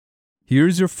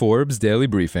Here's your Forbes Daily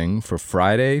Briefing for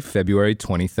Friday, February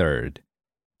 23rd.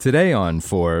 Today on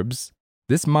Forbes,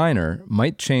 this miner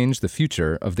might change the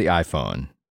future of the iPhone.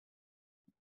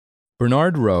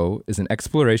 Bernard Rowe is an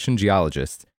exploration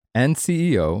geologist and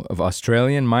CEO of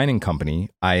Australian mining company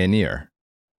Ioneer.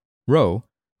 Rowe,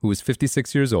 who was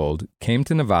 56 years old, came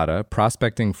to Nevada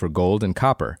prospecting for gold and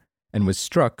copper and was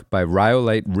struck by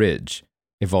Rhyolite Ridge,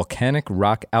 a volcanic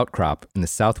rock outcrop in the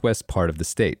southwest part of the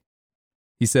state.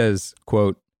 He says,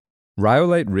 quote,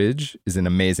 "Rhyolite Ridge is an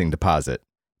amazing deposit.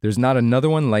 There's not another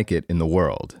one like it in the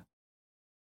world."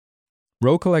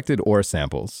 Rowe collected ore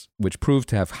samples, which proved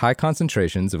to have high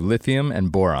concentrations of lithium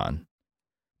and boron.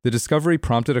 The discovery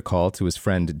prompted a call to his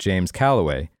friend James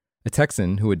Callaway, a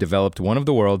Texan who had developed one of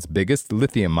the world's biggest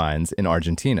lithium mines in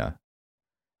Argentina.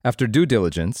 After due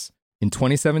diligence, in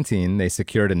 2017 they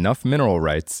secured enough mineral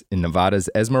rights in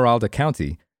Nevada's Esmeralda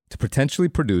County to potentially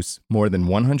produce more than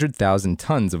 100,000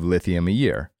 tons of lithium a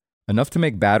year, enough to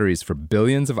make batteries for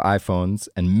billions of iPhones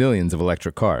and millions of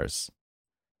electric cars.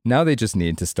 Now they just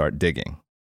need to start digging.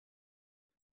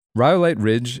 Rhyolite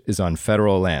Ridge is on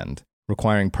federal land,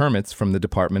 requiring permits from the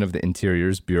Department of the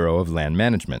Interior's Bureau of Land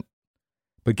Management.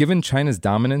 But given China's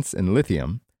dominance in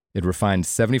lithium, it refined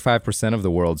 75% of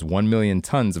the world's 1 million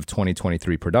tons of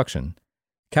 2023 production.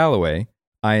 Callaway,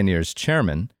 Ioneer's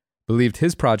chairman, believed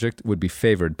his project would be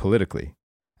favored politically.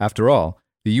 After all,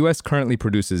 the U.S. currently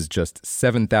produces just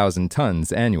 7,000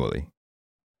 tons annually.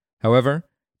 However,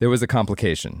 there was a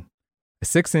complication. A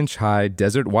 6-inch high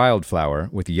desert wildflower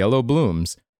with yellow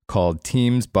blooms called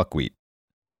Team's buckwheat.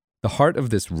 The heart of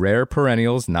this rare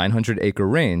perennial's 900-acre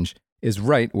range is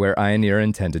right where Ioneer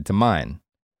intended to mine.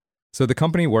 So the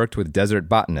company worked with desert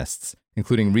botanists,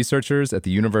 including researchers at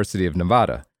the University of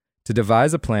Nevada, to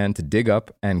devise a plan to dig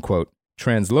up and, quote,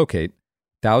 translocate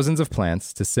thousands of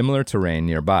plants to similar terrain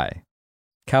nearby.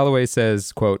 Callaway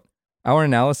says, quote, "Our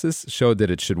analysis showed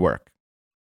that it should work."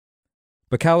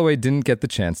 But Callaway didn't get the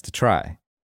chance to try.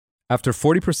 After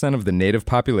 40% of the native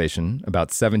population,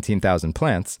 about 17,000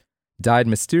 plants, died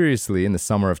mysteriously in the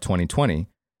summer of 2020,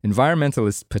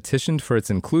 environmentalists petitioned for its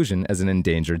inclusion as an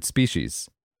endangered species.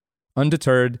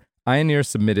 Undeterred, Ioneer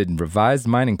submitted revised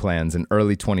mining plans in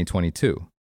early 2022.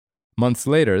 Months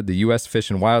later, the U.S. Fish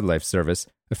and Wildlife Service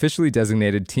officially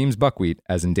designated Team's buckwheat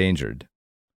as endangered.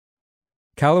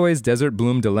 Callaway's desert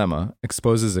bloom dilemma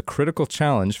exposes a critical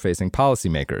challenge facing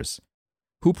policymakers.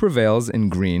 Who prevails in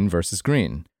green versus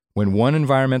green when one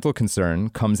environmental concern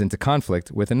comes into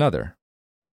conflict with another?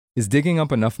 Is digging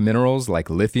up enough minerals like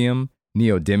lithium,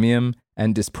 neodymium,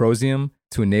 and dysprosium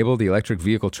to enable the electric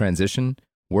vehicle transition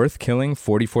worth killing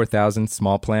 44,000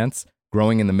 small plants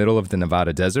growing in the middle of the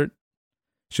Nevada desert?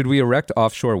 Should we erect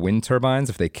offshore wind turbines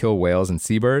if they kill whales and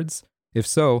seabirds? If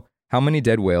so, how many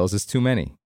dead whales is too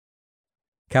many?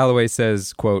 Callaway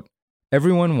says, quote,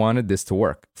 "Everyone wanted this to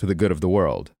work for the good of the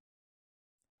world."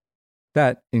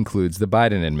 That includes the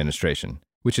Biden administration,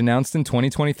 which announced in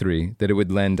 2023 that it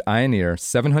would lend Ioneer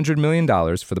 $700 million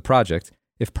for the project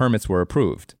if permits were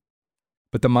approved.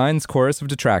 But the mine's chorus of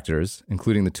detractors,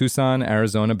 including the Tucson,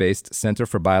 Arizona-based Center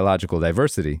for Biological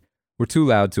Diversity, were too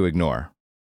loud to ignore.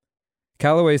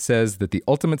 Callaway says that the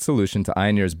ultimate solution to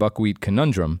Ioneer's buckwheat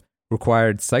conundrum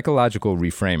required psychological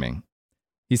reframing.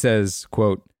 He says,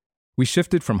 quote, "We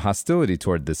shifted from hostility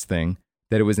toward this thing,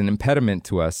 that it was an impediment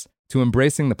to us, to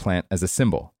embracing the plant as a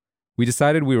symbol. We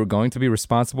decided we were going to be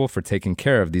responsible for taking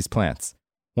care of these plants.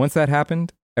 Once that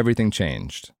happened, everything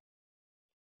changed."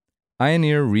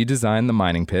 Ioneer redesigned the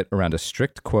mining pit around a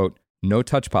strict, quote,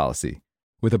 no-touch policy,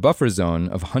 with a buffer zone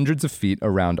of hundreds of feet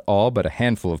around all but a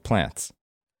handful of plants.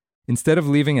 Instead of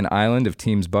leaving an island of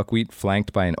Team's buckwheat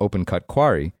flanked by an open-cut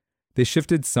quarry, they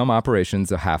shifted some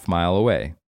operations a half-mile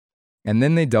away. And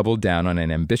then they doubled down on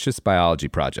an ambitious biology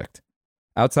project.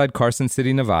 Outside Carson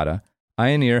City, Nevada,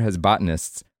 Ioneer has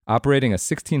botanists operating a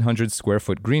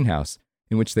 1,600-square-foot greenhouse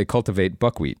in which they cultivate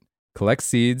buckwheat, collect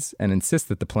seeds, and insist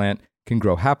that the plant can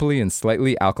grow happily in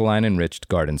slightly alkaline-enriched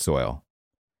garden soil.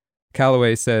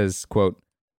 Callaway says, quote,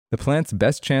 "The plant's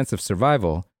best chance of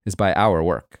survival is by our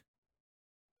work."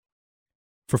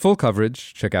 For full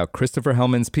coverage, check out Christopher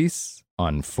Hellman's piece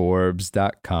on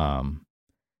Forbes.com.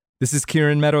 This is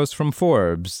Kieran Meadows from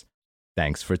Forbes.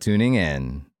 Thanks for tuning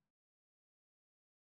in.